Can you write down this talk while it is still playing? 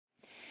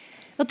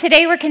Well,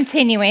 today we're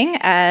continuing,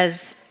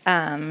 as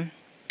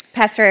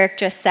Pastor Eric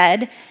just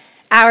said,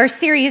 our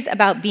series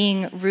about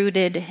being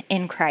rooted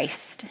in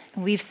Christ.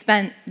 We've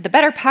spent the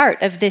better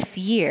part of this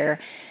year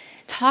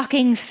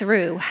talking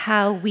through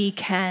how we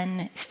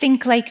can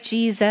think like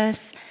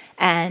Jesus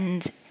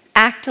and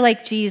act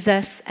like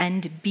Jesus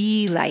and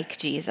be like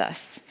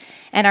Jesus.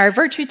 And our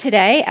virtue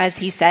today, as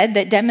he said,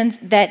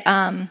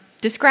 that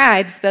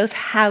describes both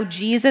how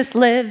Jesus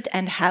lived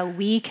and how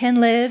we can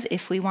live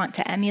if we want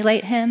to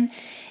emulate him,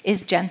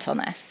 is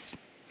gentleness.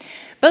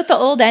 Both the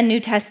Old and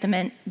New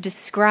Testament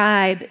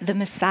describe the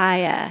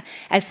Messiah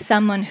as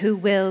someone who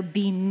will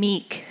be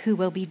meek, who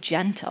will be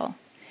gentle.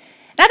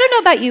 And I don't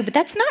know about you, but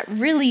that's not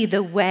really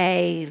the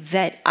way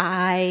that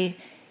I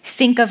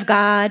think of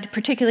God,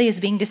 particularly as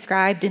being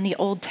described in the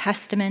Old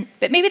Testament.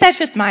 But maybe that's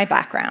just my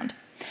background.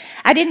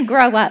 I didn't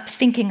grow up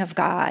thinking of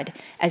God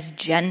as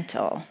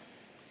gentle.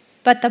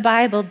 But the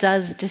Bible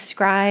does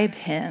describe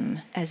him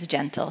as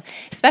gentle,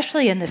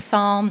 especially in the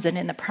Psalms and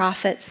in the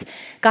prophets.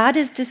 God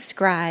is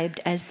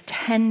described as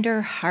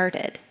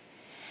tender-hearted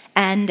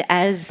and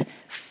as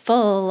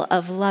full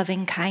of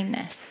loving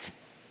kindness.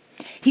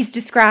 He's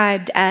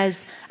described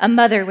as a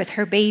mother with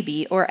her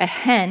baby or a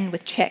hen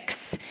with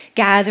chicks,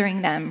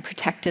 gathering them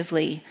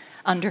protectively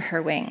under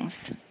her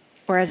wings,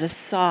 or as a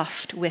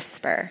soft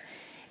whisper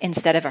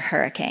instead of a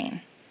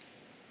hurricane.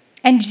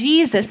 And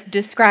Jesus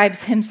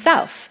describes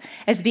himself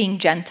as being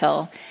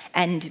gentle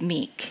and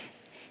meek.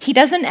 He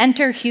doesn't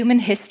enter human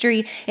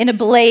history in a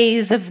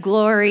blaze of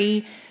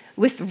glory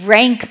with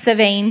ranks of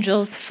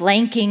angels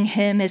flanking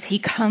him as he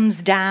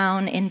comes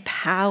down in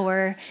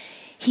power.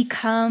 He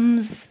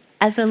comes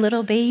as a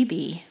little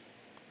baby,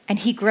 and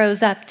he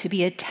grows up to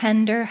be a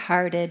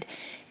tender-hearted,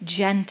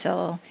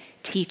 gentle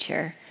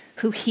teacher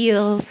who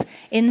heals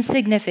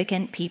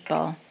insignificant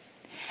people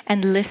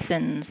and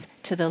listens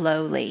to the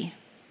lowly.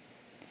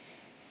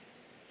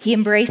 He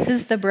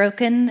embraces the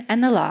broken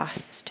and the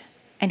lost,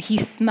 and he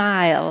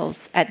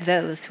smiles at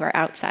those who are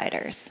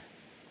outsiders.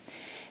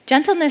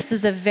 Gentleness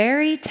is a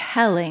very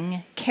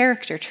telling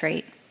character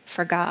trait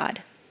for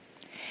God.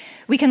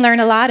 We can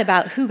learn a lot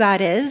about who God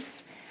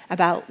is,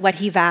 about what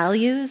he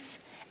values,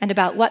 and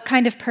about what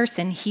kind of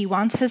person he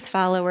wants his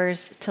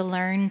followers to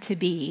learn to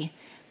be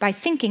by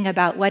thinking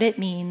about what it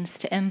means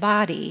to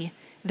embody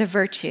the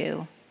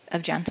virtue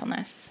of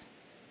gentleness.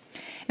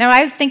 Now,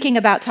 I was thinking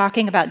about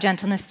talking about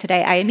gentleness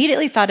today. I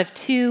immediately thought of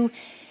two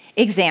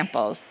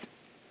examples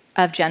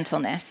of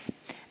gentleness.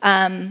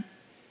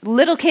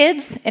 Little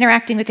kids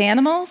interacting with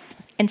animals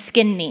and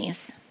skinned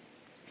knees.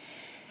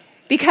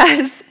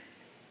 Because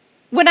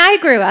when I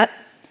grew up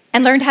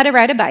and learned how to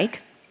ride a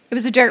bike, it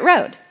was a dirt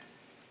road.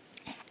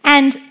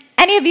 And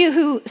any of you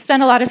who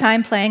spent a lot of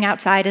time playing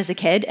outside as a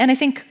kid, and I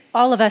think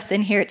all of us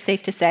in here, it's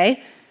safe to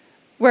say,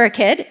 were a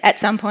kid at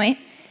some point,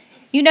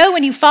 you know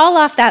when you fall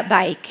off that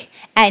bike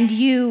and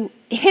you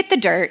hit the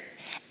dirt,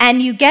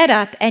 and you get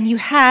up, and you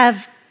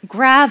have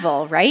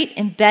gravel, right,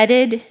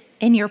 embedded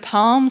in your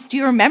palms. Do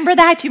you remember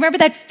that? Do you remember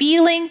that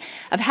feeling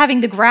of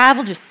having the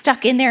gravel just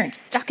stuck in there and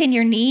stuck in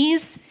your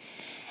knees?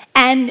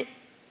 And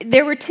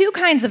there were two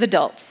kinds of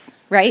adults,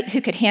 right,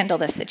 who could handle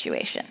this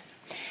situation.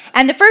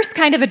 And the first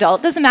kind of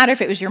adult, doesn't matter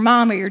if it was your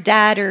mom or your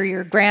dad or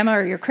your grandma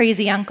or your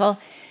crazy uncle,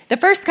 the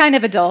first kind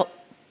of adult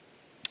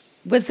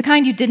was the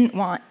kind you didn't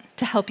want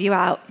to help you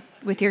out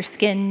with your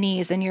skinned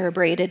knees and your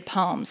abraded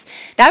palms.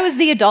 That was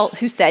the adult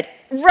who said,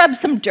 rub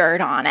some dirt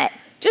on it.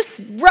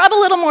 Just rub a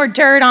little more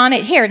dirt on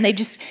it here. And they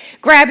just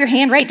grab your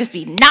hand, right? Just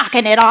be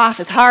knocking it off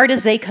as hard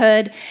as they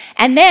could.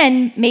 And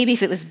then maybe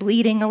if it was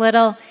bleeding a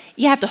little,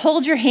 you have to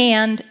hold your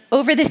hand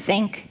over the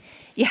sink.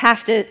 You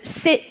have to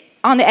sit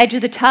on the edge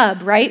of the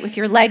tub, right? With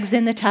your legs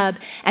in the tub.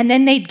 And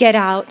then they'd get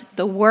out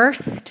the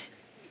worst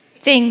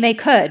thing they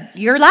could.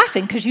 You're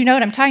laughing because you know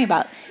what I'm talking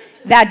about.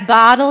 That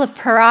bottle of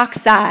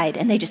peroxide,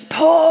 and they just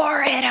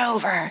pour it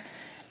over.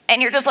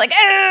 And you're just like,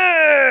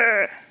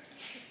 ugh!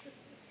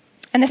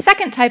 And the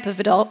second type of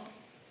adult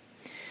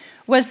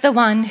was the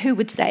one who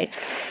would say,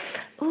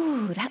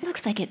 ooh, that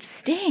looks like it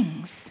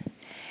stings.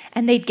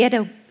 And they'd get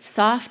a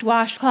soft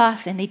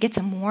washcloth, and they'd get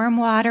some warm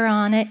water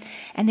on it,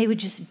 and they would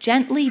just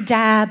gently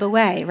dab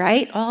away,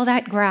 right? All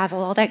that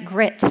gravel, all that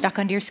grit stuck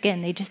under your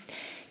skin. They just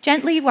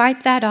gently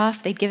wipe that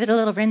off. They'd give it a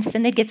little rinse.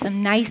 Then they'd get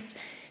some nice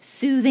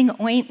soothing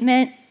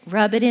ointment,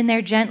 rub it in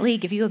there gently,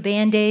 give you a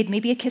Band-Aid,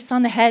 maybe a kiss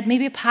on the head,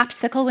 maybe a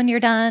popsicle when you're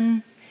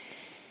done.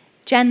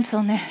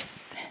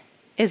 Gentleness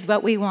is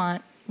what we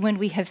want when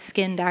we have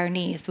skinned our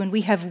knees, when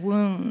we have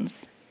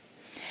wounds.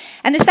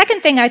 And the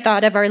second thing I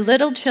thought of are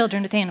little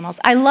children with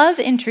animals. I love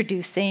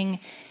introducing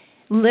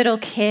little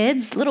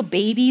kids, little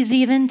babies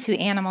even, to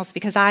animals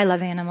because I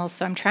love animals,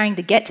 so I'm trying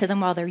to get to them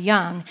while they're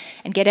young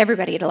and get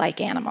everybody to like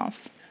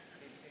animals.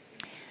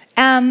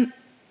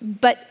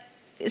 But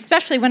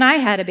especially when I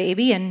had a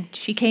baby and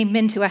she came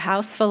into a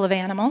house full of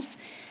animals,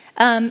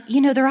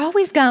 they're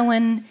always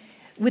going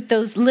with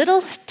those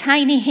little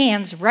tiny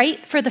hands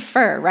right for the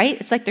fur, right?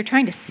 It's like they're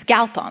trying to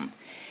scalp them.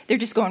 They're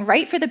just going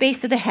right for the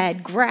base of the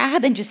head,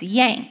 grab and just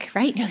yank,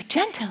 right? And you're like,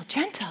 gentle,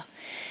 gentle.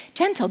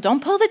 gentle.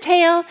 Don't pull the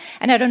tail.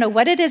 And I don't know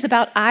what it is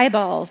about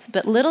eyeballs,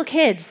 but little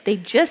kids, they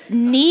just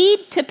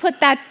need to put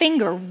that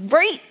finger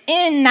right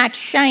in that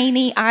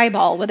shiny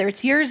eyeball, whether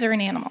it's yours or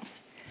an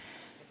animal's.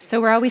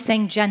 So we're always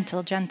saying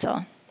gentle,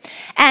 gentle.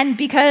 And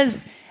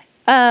because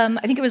I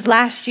think it was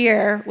last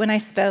year when I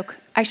spoke,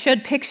 I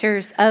showed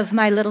pictures of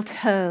my little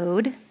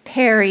toad,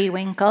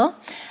 Periwinkle.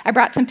 I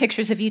brought some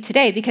pictures of you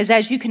today because,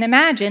 as you can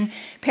imagine,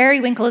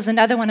 Periwinkle is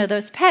another one of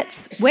those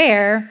pets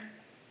where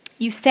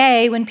you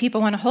say when people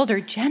want to hold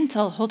her,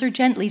 gentle, hold her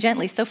gently,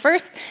 gently. So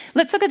first,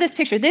 let's look at this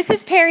picture. This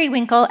is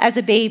Periwinkle as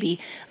a baby.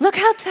 Look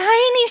how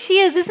tiny she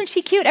is. Isn't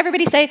she cute?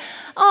 Everybody say,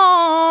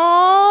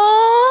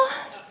 "Aww,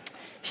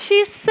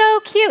 she's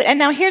so cute." And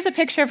now here's a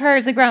picture of her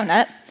as a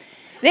grown-up.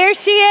 There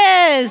she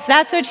is.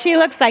 That's what she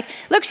looks like.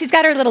 Look, she's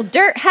got her little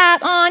dirt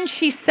hat on.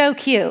 She's so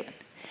cute.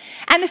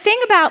 And the thing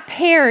about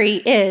Peri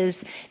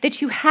is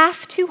that you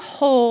have to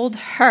hold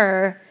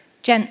her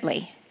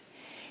gently.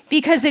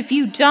 Because if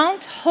you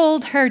don't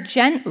hold her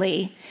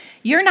gently,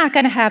 you're not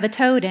going to have a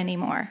toad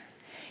anymore.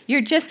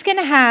 You're just going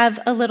to have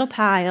a little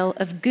pile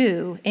of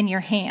goo in your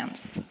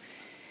hands.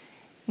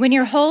 When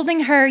you're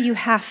holding her, you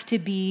have to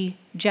be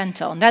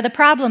gentle. Now, the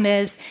problem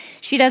is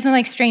she doesn't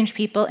like strange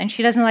people and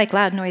she doesn't like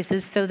loud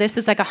noises, so this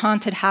is like a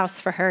haunted house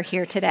for her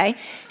here today.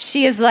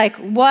 She is like,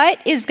 what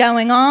is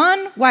going on?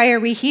 Why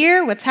are we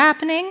here? What's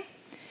happening?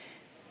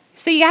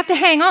 So you have to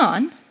hang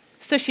on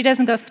so she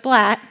doesn't go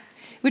splat,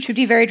 which would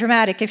be very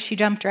dramatic if she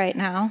jumped right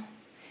now,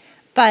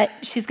 but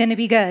she's going to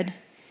be good.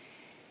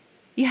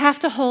 You have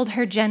to hold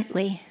her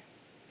gently.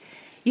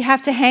 You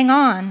have to hang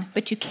on,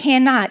 but you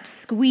cannot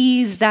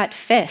squeeze that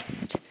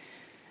fist,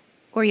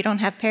 or you don't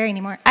have Peri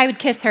anymore. I would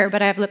kiss her,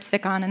 but I have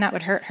lipstick on, and that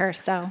would hurt her,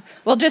 so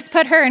we'll just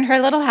put her in her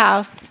little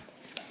house.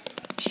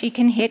 She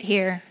can hit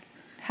here.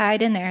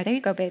 Hide in there. There you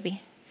go,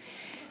 baby.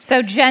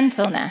 So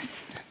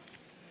gentleness.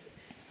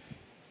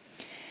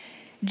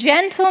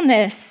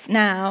 Gentleness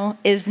now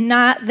is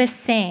not the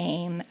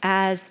same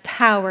as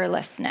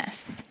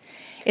powerlessness.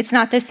 It's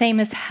not the same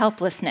as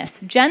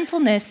helplessness.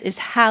 Gentleness is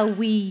how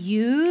we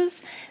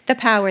use the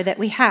power that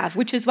we have,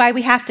 which is why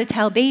we have to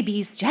tell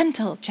babies,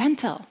 gentle,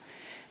 gentle,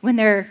 when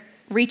they're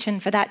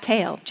reaching for that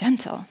tail,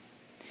 gentle.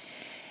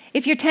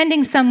 If you're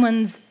tending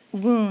someone's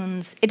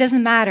wounds, it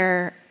doesn't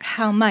matter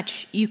how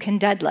much you can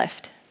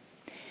deadlift.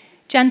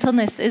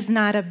 Gentleness is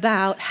not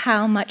about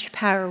how much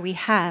power we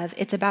have,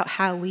 it's about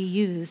how we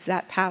use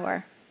that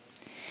power.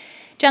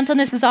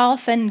 Gentleness is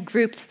often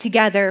grouped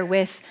together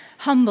with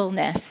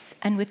humbleness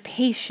and with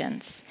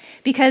patience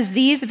because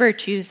these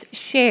virtues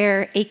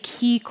share a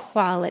key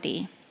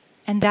quality,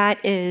 and that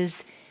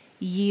is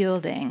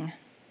yielding.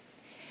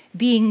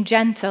 Being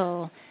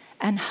gentle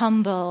and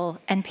humble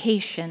and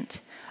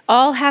patient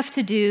all have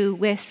to do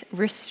with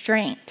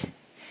restraint,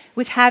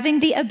 with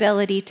having the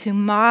ability to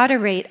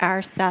moderate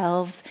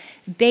ourselves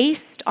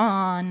based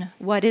on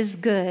what is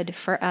good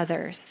for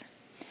others.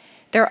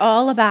 They're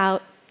all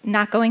about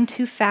not going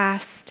too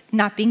fast,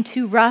 not being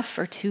too rough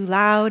or too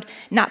loud,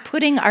 not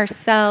putting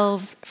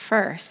ourselves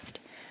first,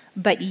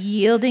 but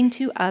yielding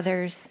to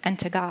others and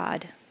to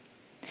God.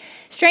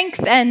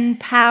 Strength and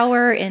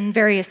power in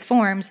various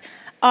forms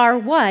are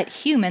what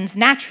humans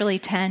naturally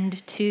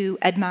tend to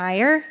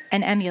admire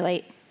and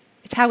emulate.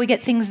 It's how we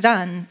get things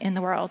done in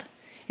the world.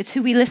 It's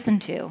who we listen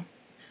to.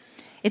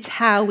 It's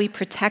how we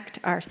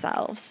protect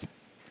ourselves.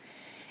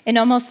 In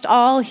almost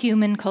all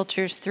human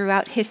cultures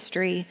throughout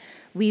history,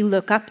 we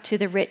look up to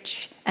the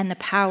rich and the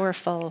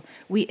powerful.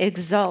 We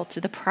exalt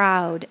the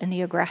proud and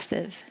the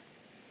aggressive.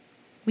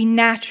 We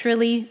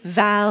naturally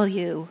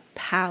value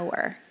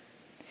power.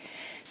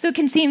 So it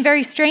can seem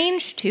very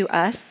strange to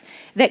us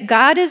that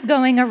God is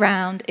going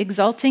around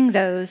exalting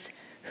those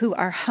who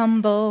are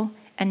humble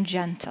and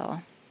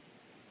gentle.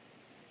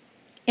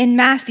 In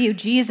Matthew,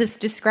 Jesus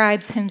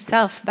describes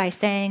himself by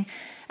saying,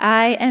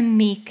 "I am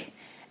meek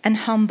and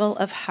humble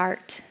of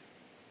heart."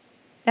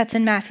 That's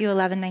in Matthew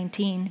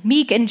 11:19.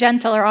 Meek and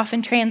gentle are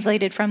often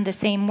translated from the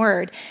same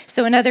word.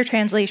 So in other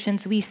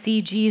translations, we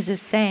see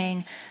Jesus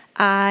saying,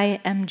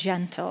 "I am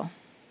gentle."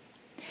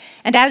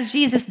 And as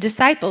Jesus'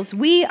 disciples,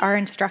 we are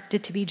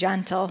instructed to be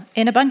gentle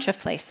in a bunch of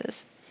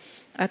places.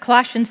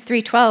 Colossians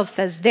 3:12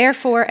 says,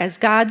 "Therefore, as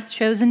God's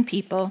chosen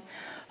people,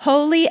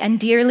 holy and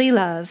dearly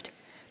loved,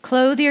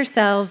 clothe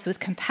yourselves with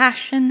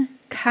compassion,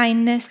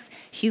 kindness,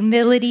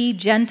 humility,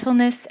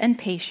 gentleness, and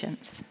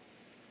patience."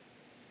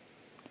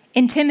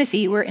 In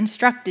Timothy, we're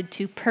instructed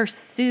to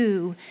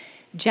pursue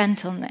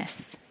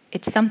gentleness.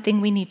 It's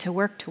something we need to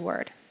work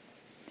toward.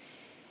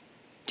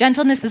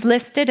 Gentleness is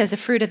listed as a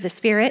fruit of the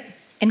Spirit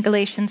in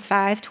Galatians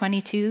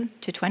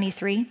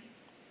 5:22-23.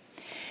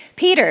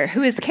 Peter,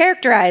 who is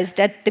characterized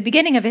at the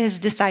beginning of his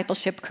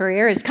discipleship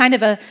career as kind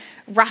of a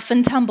rough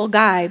and tumble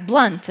guy,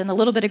 blunt and a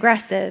little bit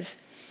aggressive,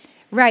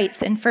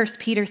 writes in 1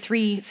 Peter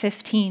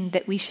 3:15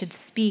 that we should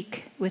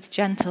speak with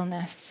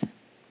gentleness.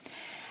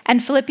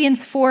 And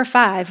Philippians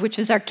 4:5, which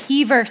is our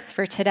key verse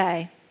for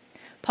today,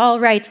 Paul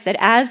writes that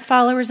as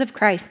followers of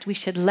Christ, we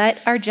should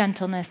let our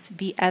gentleness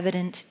be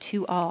evident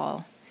to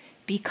all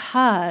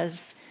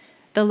because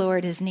the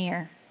Lord is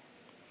near.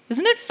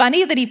 Isn't it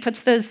funny that he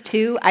puts those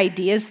two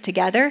ideas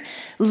together?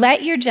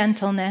 Let your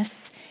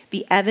gentleness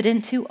be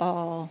evident to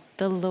all.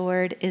 The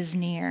Lord is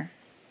near.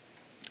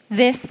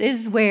 This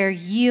is where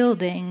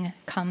yielding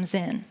comes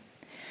in.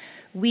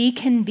 We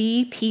can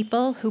be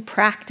people who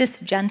practice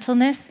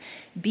gentleness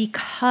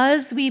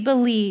because we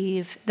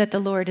believe that the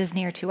Lord is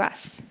near to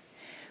us.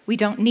 We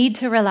don't need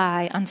to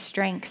rely on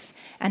strength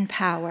and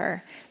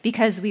power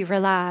because we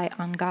rely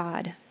on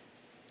God.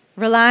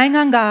 Relying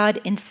on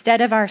God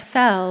instead of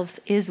ourselves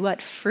is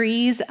what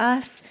frees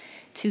us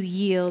to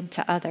yield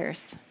to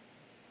others.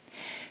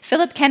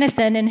 Philip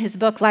Kennison, in his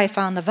book Life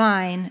on the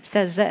Vine,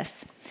 says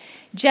this: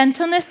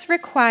 gentleness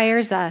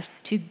requires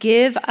us to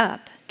give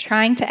up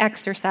trying to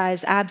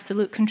exercise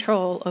absolute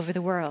control over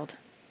the world.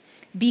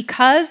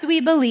 Because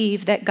we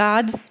believe that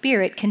God's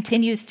Spirit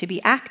continues to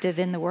be active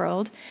in the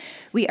world,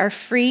 we are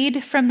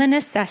freed from the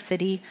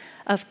necessity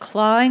of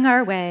clawing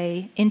our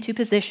way into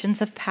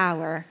positions of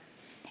power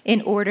in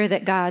order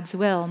that God's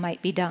will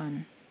might be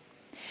done.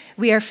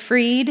 We are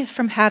freed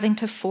from having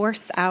to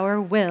force our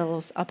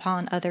wills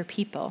upon other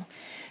people,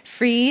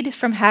 freed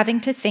from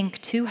having to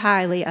think too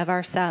highly of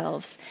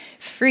ourselves,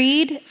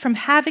 freed from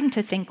having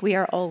to think we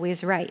are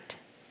always right,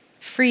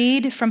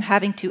 freed from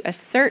having to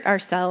assert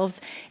ourselves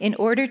in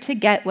order to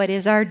get what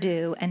is our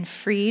due, and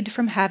freed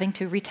from having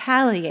to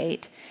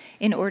retaliate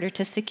in order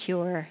to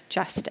secure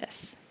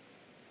justice.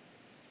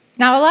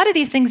 Now, a lot of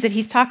these things that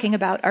he's talking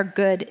about are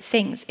good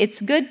things.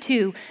 It's good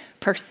to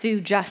pursue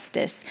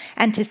justice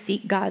and to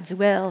seek God's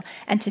will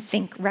and to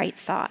think right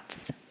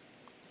thoughts.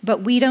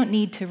 But we don't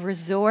need to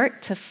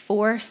resort to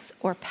force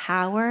or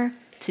power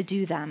to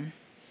do them.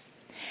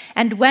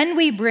 And when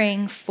we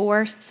bring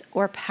force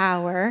or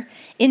power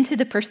into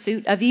the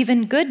pursuit of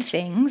even good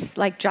things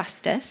like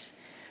justice,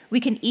 we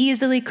can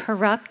easily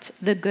corrupt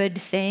the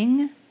good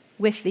thing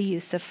with the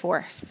use of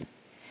force.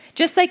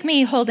 Just like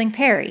me holding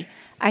Perry,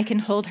 I can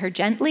hold her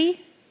gently,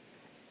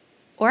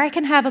 or I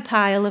can have a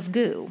pile of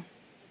goo.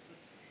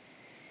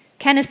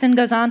 Kennison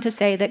goes on to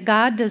say that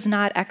God does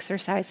not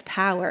exercise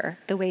power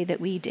the way that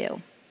we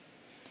do.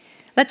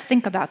 Let's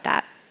think about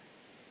that.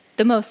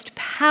 The most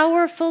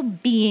powerful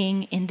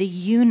being in the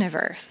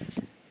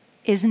universe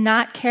is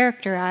not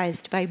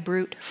characterized by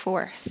brute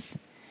force,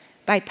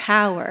 by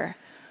power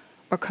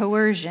or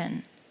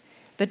coercion,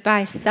 but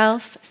by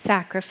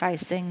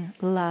self-sacrificing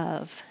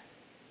love.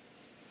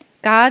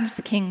 God's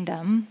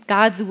kingdom,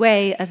 God's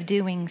way of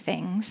doing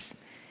things,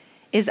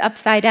 is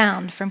upside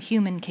down from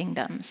human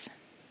kingdoms.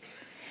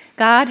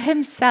 God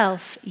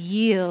himself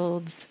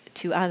yields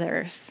to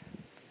others,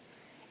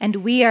 and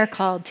we are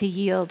called to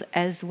yield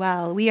as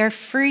well. We are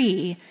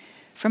free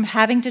from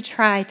having to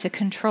try to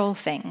control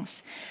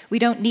things. We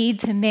don't need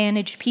to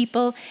manage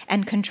people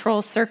and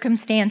control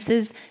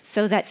circumstances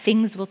so that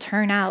things will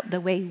turn out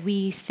the way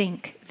we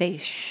think they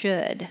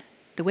should,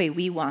 the way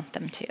we want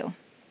them to.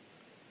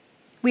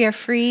 We are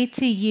free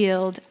to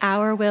yield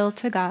our will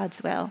to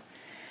God's will,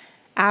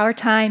 our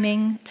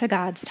timing to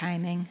God's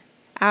timing,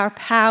 our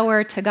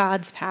power to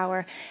God's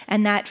power,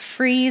 and that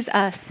frees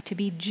us to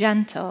be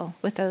gentle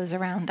with those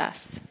around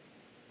us.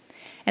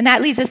 And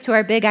that leads us to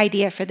our big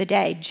idea for the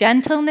day.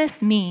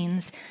 Gentleness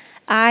means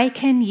I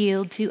can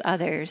yield to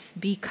others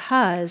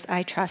because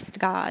I trust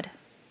God.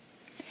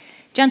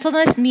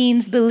 Gentleness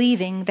means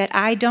believing that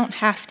I don't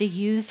have to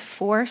use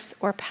force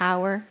or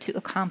power to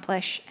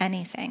accomplish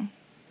anything.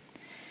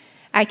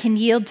 I can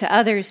yield to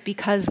others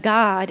because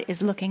God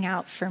is looking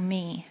out for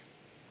me.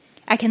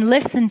 I can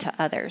listen to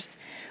others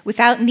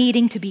without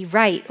needing to be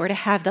right or to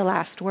have the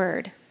last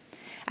word.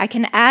 I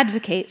can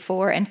advocate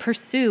for and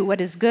pursue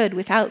what is good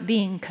without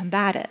being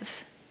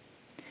combative.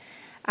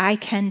 I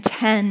can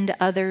tend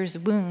others'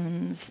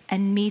 wounds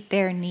and meet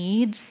their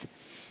needs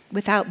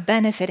without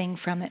benefiting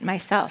from it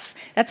myself.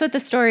 That's what the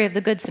story of the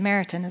Good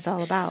Samaritan is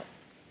all about.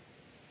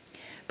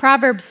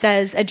 Proverbs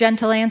says, a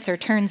gentle answer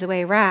turns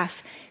away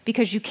wrath,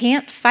 because you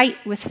can't fight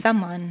with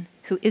someone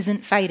who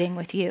isn't fighting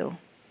with you.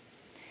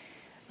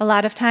 A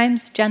lot of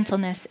times,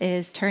 gentleness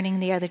is turning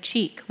the other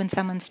cheek when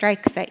someone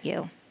strikes at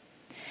you.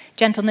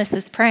 Gentleness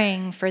is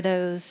praying for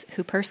those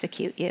who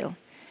persecute you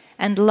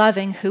and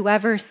loving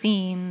whoever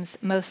seems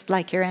most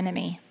like your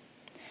enemy.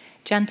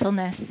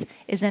 Gentleness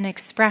is an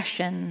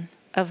expression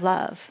of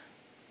love.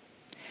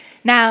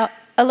 Now,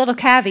 a little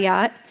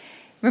caveat.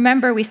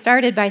 Remember, we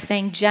started by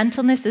saying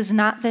gentleness is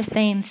not the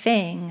same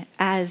thing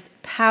as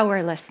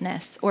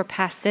powerlessness or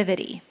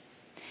passivity.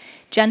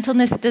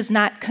 Gentleness does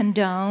not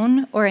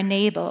condone or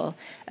enable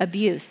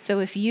abuse. So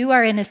if you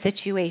are in a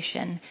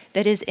situation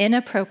that is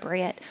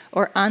inappropriate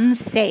or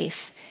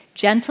unsafe,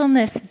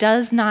 gentleness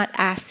does not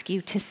ask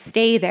you to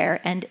stay there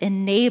and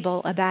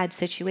enable a bad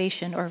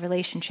situation or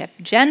relationship.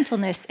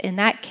 Gentleness, in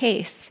that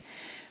case,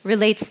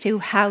 relates to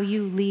how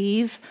you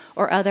leave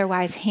or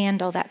otherwise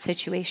handle that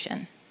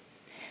situation.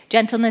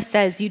 Gentleness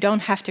says you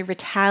don't have to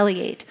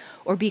retaliate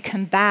or be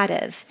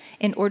combative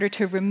in order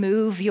to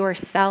remove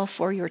yourself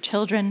or your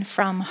children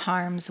from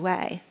harm's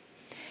way.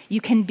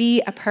 You can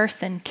be a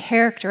person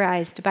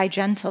characterized by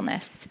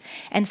gentleness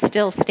and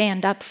still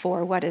stand up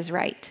for what is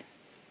right.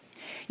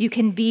 You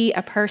can be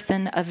a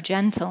person of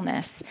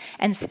gentleness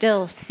and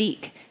still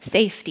seek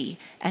safety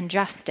and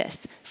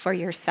justice for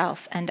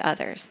yourself and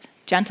others.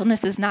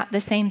 Gentleness is not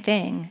the same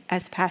thing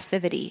as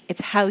passivity.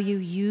 It's how you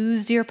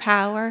use your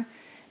power,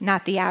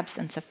 not the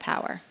absence of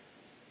power.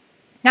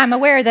 Now, I'm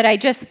aware that I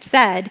just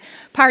said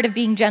part of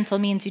being gentle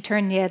means you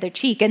turn the other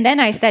cheek, and then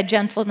I said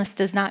gentleness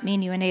does not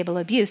mean you enable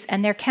abuse,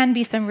 and there can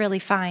be some really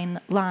fine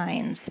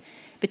lines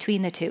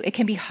between the two. It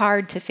can be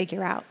hard to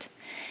figure out.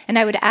 And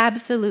I would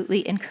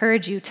absolutely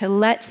encourage you to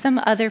let some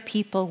other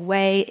people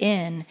weigh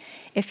in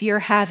if you're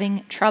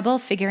having trouble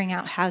figuring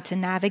out how to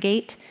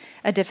navigate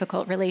a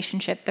difficult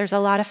relationship. There's a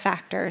lot of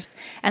factors,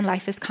 and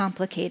life is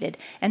complicated.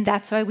 And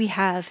that's why we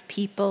have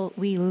people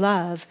we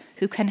love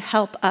who can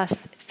help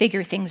us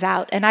figure things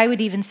out. And I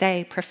would even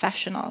say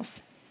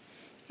professionals.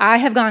 I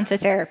have gone to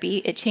therapy.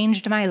 It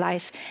changed my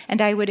life. And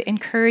I would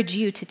encourage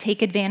you to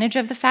take advantage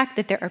of the fact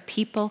that there are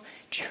people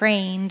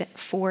trained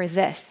for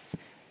this.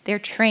 They're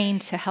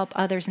trained to help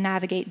others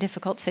navigate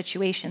difficult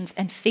situations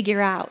and figure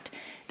out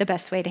the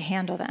best way to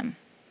handle them.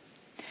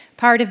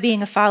 Part of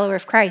being a follower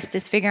of Christ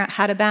is figuring out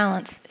how to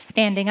balance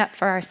standing up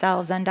for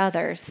ourselves and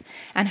others,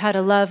 and how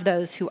to love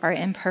those who are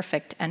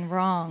imperfect and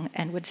wrong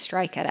and would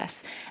strike at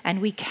us. And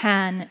we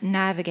can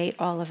navigate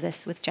all of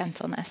this with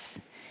gentleness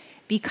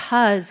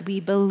because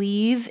we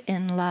believe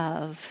in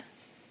love.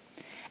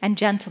 And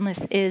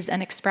gentleness is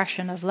an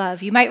expression of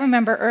love. You might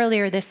remember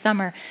earlier this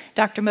summer,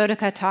 Dr.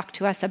 Modica talked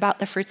to us about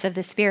the fruits of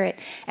the Spirit,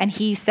 and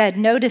he said,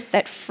 notice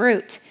that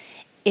fruit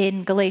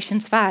in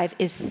Galatians 5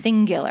 is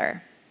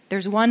singular.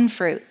 There's one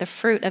fruit. The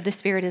fruit of the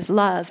Spirit is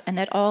love, and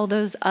that all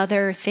those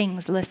other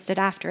things listed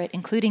after it,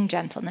 including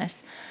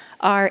gentleness,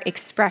 are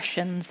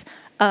expressions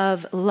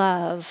of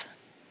love.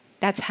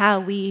 That's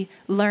how we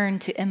learn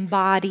to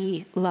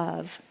embody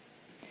love.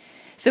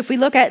 So if we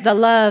look at the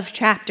love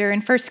chapter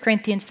in 1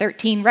 Corinthians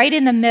 13, right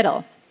in the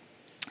middle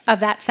of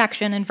that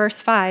section in verse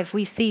 5,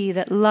 we see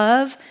that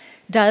love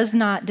does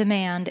not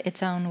demand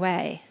its own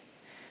way.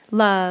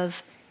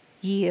 Love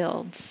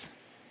yields.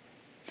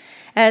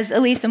 As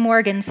Elisa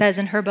Morgan says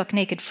in her book,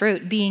 Naked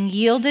Fruit, being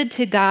yielded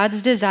to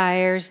God's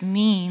desires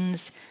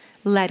means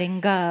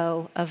letting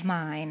go of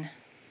mine.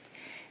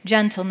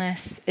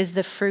 Gentleness is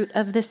the fruit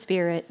of the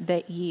Spirit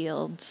that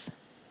yields.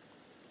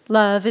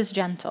 Love is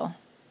gentle.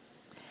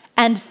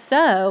 And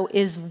so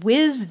is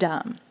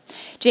wisdom.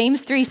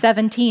 James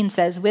 3:17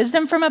 says,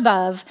 wisdom from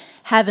above,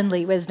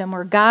 heavenly wisdom,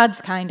 or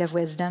God's kind of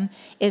wisdom,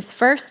 is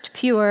first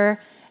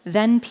pure,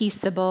 then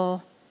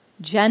peaceable,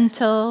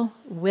 gentle,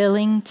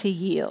 willing to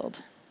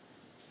yield.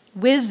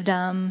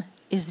 Wisdom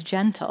is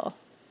gentle.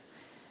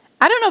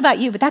 I don't know about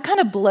you, but that kind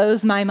of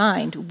blows my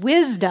mind.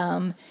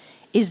 Wisdom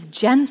is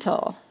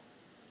gentle.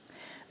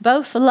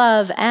 Both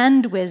love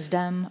and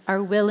wisdom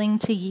are willing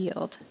to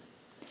yield.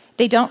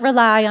 They don't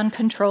rely on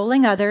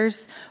controlling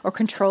others or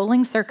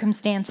controlling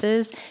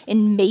circumstances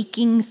in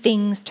making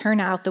things turn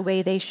out the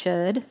way they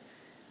should.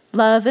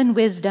 Love and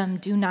wisdom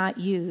do not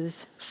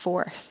use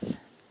force.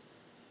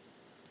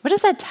 What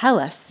does that tell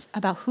us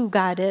about who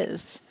God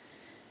is?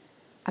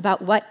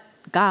 About what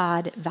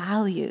God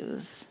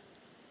values?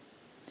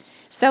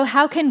 So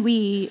how can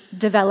we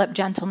develop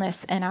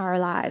gentleness in our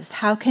lives?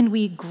 How can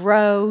we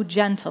grow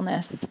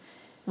gentleness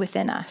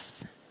within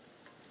us?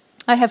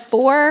 I have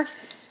 4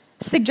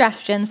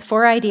 suggestions,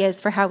 4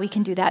 ideas for how we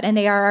can do that, and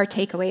they are our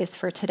takeaways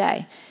for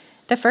today.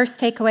 The first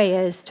takeaway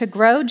is, to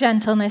grow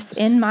gentleness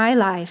in my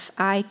life,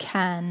 I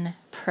can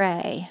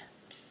pray.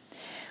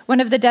 One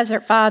of the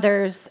Desert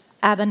Fathers,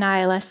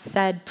 Abenailas,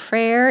 said,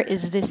 prayer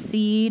is the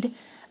seed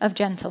of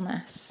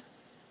gentleness.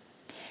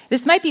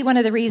 This might be one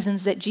of the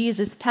reasons that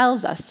Jesus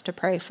tells us to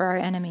pray for our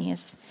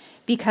enemies,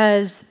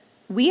 because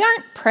we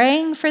aren't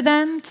praying for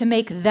them to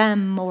make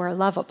them more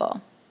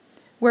lovable.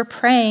 We're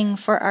praying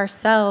for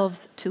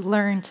ourselves to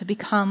learn to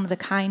become the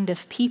kind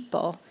of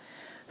people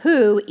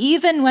who,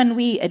 even when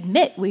we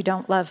admit we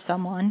don't love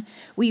someone,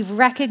 we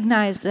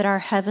recognize that our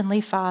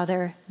Heavenly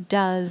Father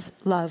does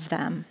love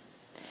them.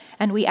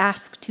 And we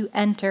ask to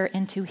enter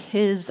into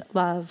His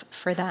love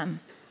for them.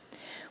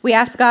 We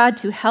ask God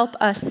to help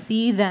us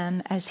see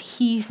them as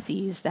He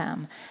sees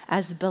them,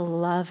 as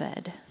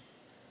beloved.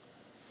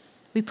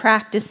 We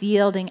practice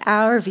yielding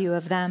our view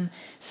of them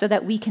so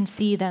that we can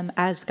see them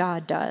as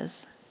God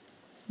does.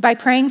 By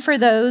praying for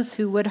those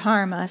who would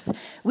harm us,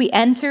 we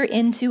enter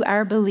into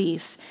our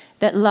belief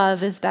that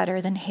love is better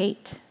than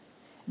hate,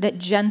 that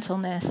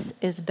gentleness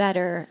is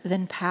better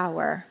than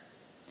power.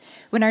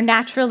 When our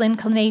natural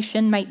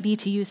inclination might be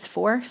to use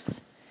force,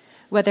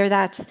 whether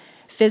that's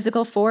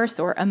physical force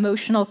or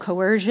emotional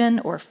coercion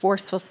or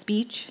forceful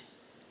speech,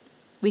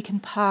 we can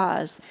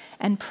pause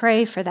and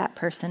pray for that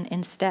person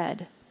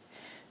instead.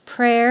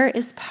 Prayer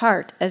is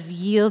part of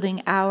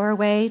yielding our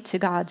way to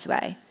God's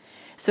way.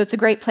 So it's a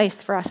great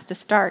place for us to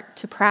start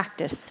to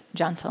practice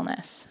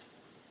gentleness.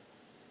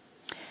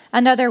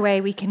 Another way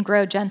we can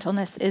grow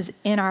gentleness is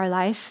in our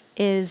life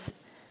is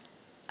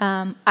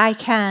I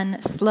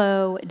can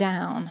slow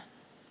down.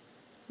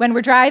 When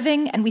we're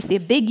driving and we see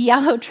a big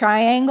yellow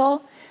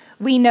triangle,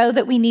 we know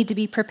that we need to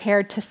be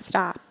prepared to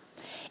stop.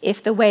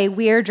 if the way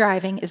we're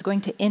driving is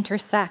going to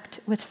intersect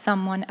with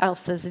someone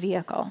else's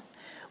vehicle.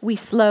 We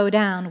slow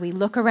down, we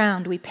look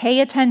around, we pay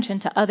attention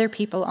to other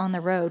people on the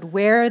road.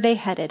 Where are they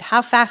headed?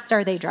 How fast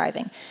are they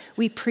driving?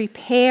 We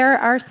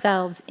prepare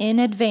ourselves in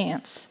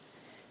advance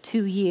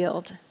to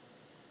yield.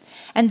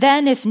 And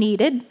then, if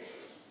needed,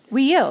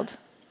 we yield.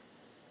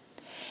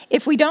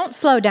 If we don't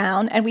slow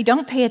down and we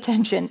don't pay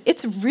attention,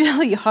 it's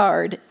really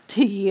hard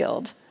to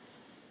yield.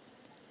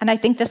 And I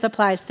think this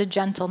applies to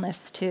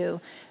gentleness too.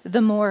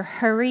 The more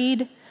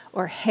hurried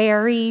or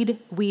harried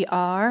we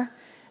are,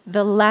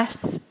 the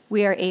less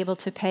we are able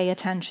to pay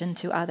attention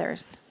to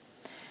others.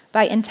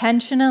 By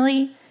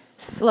intentionally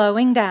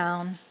slowing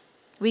down,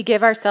 we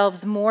give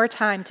ourselves more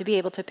time to be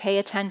able to pay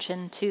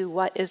attention to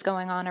what is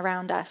going on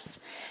around us.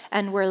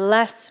 And we're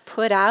less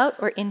put out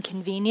or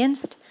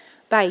inconvenienced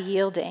by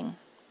yielding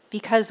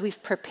because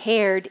we've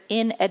prepared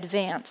in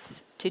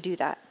advance to do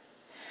that.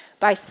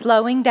 By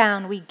slowing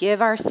down, we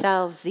give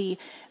ourselves the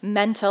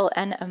mental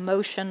and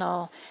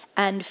emotional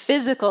and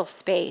physical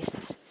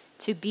space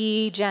to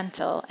be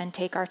gentle and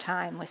take our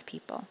time with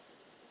people.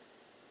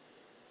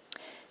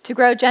 To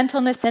grow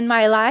gentleness in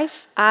my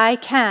life, I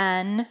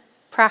can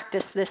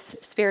practice this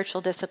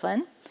spiritual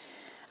discipline.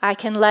 I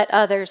can let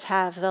others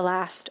have the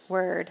last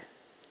word.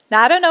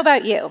 Now, I don't know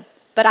about you,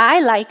 but I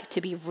like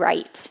to be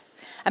right.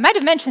 I might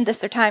have mentioned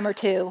this a time or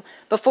two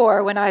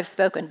before when I've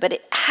spoken, but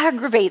it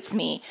aggravates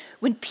me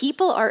when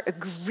people are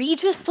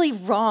egregiously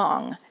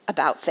wrong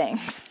about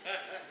things.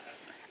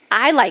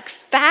 I like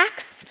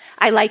facts.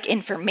 I like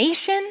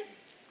information.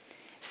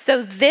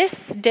 So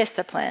this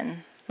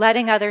discipline,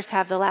 letting others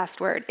have the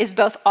last word, is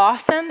both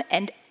awesome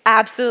and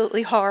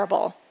absolutely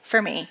horrible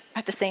for me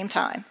at the same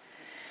time.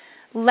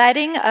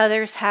 Letting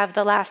others have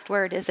the last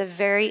word is a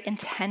very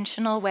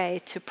intentional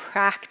way to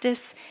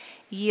practice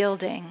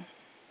yielding.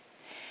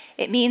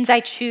 It means I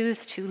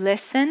choose to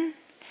listen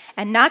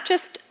and not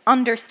just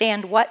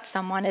understand what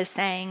someone is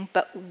saying,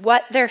 but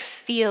what they're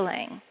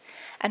feeling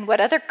and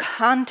what other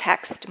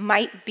context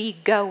might be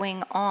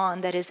going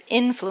on that is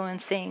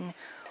influencing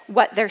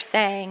what they're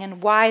saying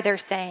and why they're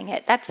saying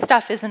it. That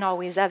stuff isn't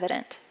always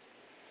evident.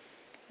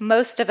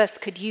 Most of us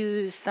could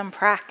use some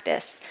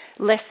practice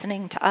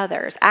listening to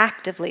others,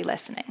 actively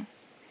listening.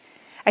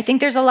 I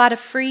think there's a lot of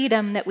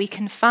freedom that we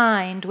can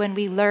find when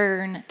we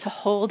learn to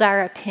hold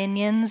our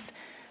opinions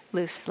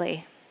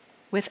loosely,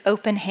 with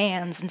open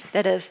hands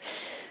instead of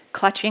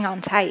clutching on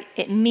tight.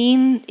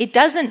 It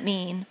doesn't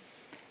mean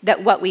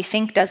that what we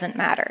think doesn't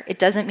matter. It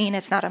doesn't mean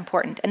it's not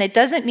important. And it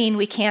doesn't mean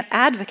we can't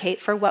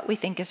advocate for what we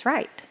think is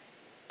right.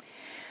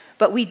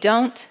 But we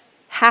don't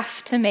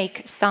have to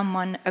make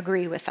someone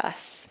agree with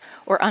us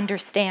or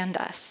understand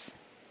us.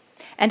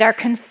 And our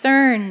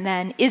concern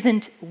then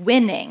isn't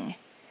winning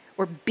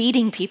or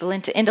beating people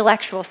into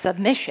intellectual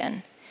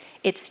submission.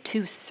 It's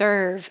to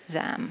serve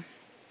them.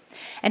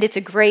 And it's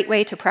a great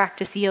way to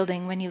practice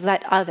yielding when you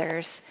let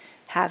others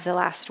have the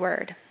last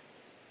word.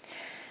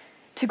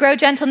 To grow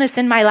gentleness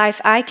in my life,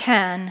 I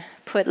can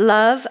put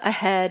love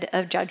ahead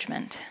of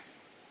judgment.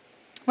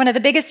 One of the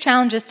biggest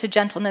challenges to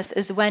gentleness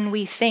is when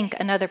we think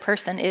another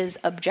person is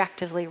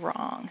objectively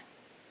wrong.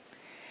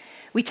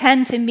 We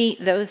tend to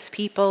meet those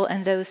people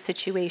and those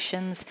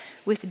situations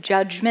with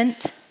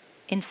judgment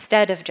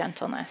instead of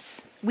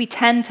gentleness. We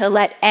tend to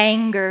let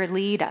anger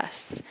lead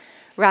us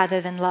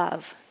rather than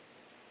love.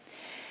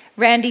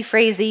 Randy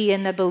Frazee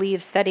in the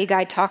Believe Study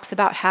Guide talks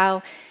about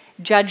how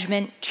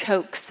judgment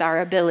chokes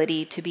our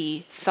ability to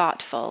be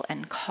thoughtful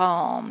and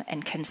calm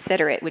and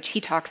considerate, which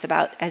he talks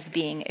about as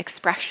being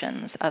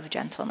expressions of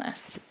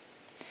gentleness.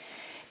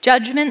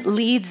 Judgment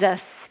leads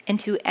us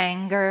into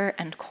anger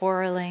and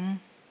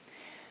quarreling,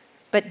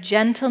 but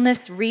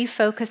gentleness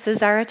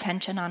refocuses our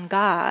attention on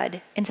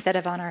God instead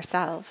of on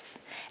ourselves,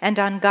 and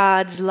on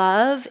God's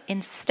love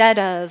instead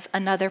of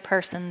another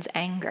person's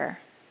anger.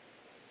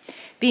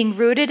 Being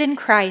rooted in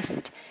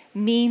Christ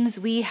means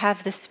we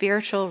have the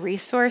spiritual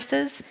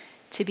resources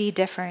to be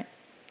different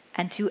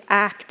and to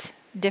act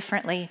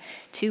differently,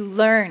 to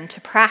learn, to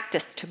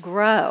practice, to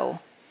grow,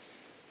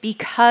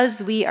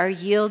 because we are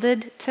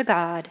yielded to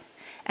God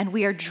and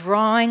we are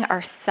drawing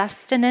our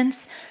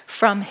sustenance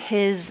from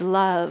His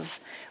love,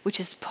 which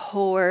is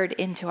poured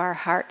into our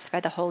hearts by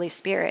the Holy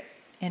Spirit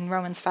in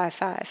Romans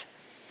 5:5.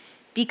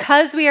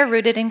 Because we are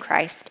rooted in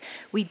Christ,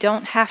 we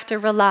don't have to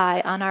rely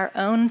on our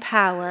own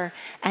power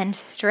and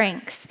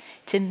strength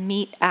to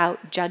mete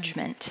out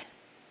judgment.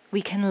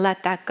 We can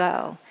let that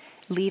go,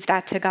 leave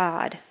that to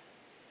God,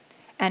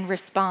 and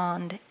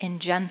respond in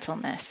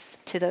gentleness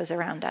to those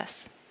around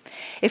us.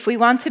 If we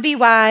want to be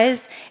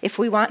wise, if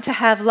we want to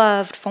have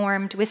love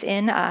formed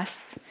within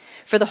us,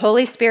 for the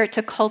Holy Spirit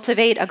to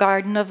cultivate a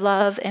garden of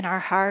love in our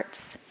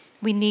hearts,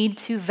 we need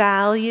to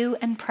value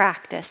and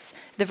practice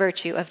the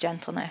virtue of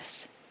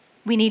gentleness.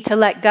 We need to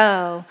let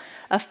go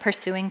of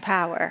pursuing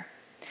power,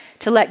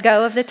 to let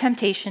go of the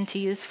temptation to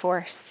use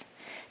force,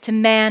 to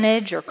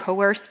manage or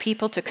coerce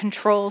people, to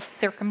control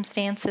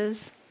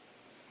circumstances,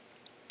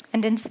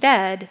 and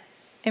instead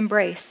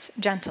embrace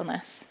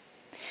gentleness.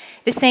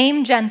 The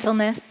same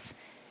gentleness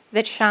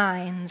that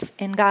shines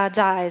in God's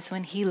eyes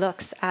when he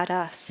looks at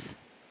us.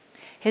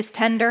 His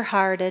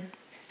tender-hearted,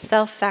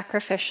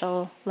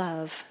 self-sacrificial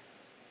love.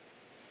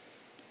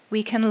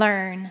 We can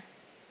learn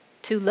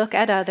to look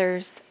at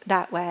others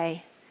that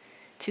way,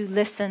 to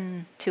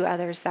listen to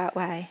others that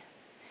way,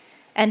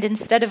 and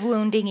instead of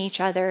wounding each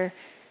other,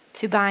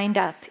 to bind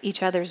up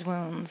each other's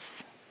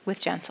wounds with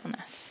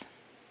gentleness.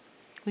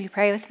 Will you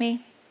pray with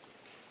me?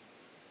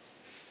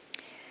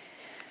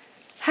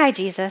 Hi,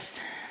 Jesus.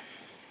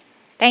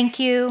 Thank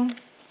you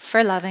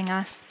for loving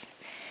us.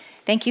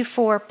 Thank you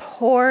for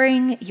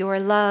pouring your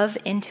love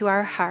into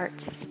our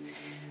hearts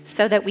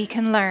so that we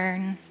can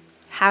learn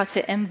how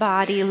to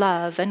embody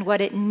love and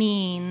what it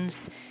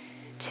means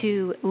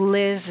to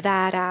live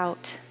that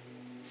out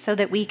so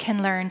that we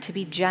can learn to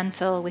be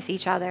gentle with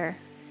each other.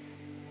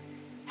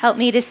 Help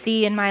me to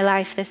see in my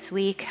life this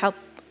week, help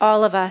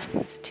all of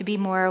us to be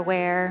more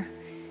aware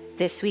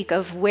this week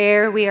of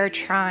where we are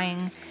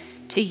trying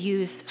to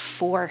use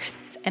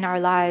force in our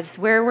lives,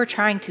 where we're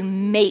trying to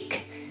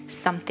make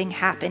something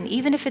happen,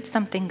 even if it's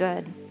something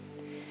good.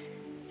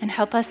 And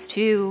help us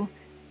to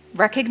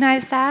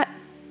recognize that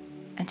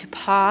and to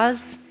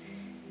pause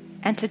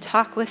and to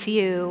talk with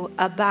you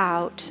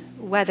about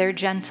whether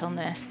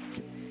gentleness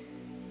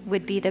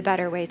would be the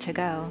better way to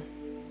go.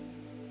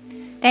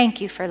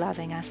 Thank you for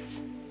loving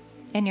us.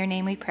 In your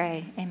name we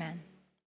pray, amen.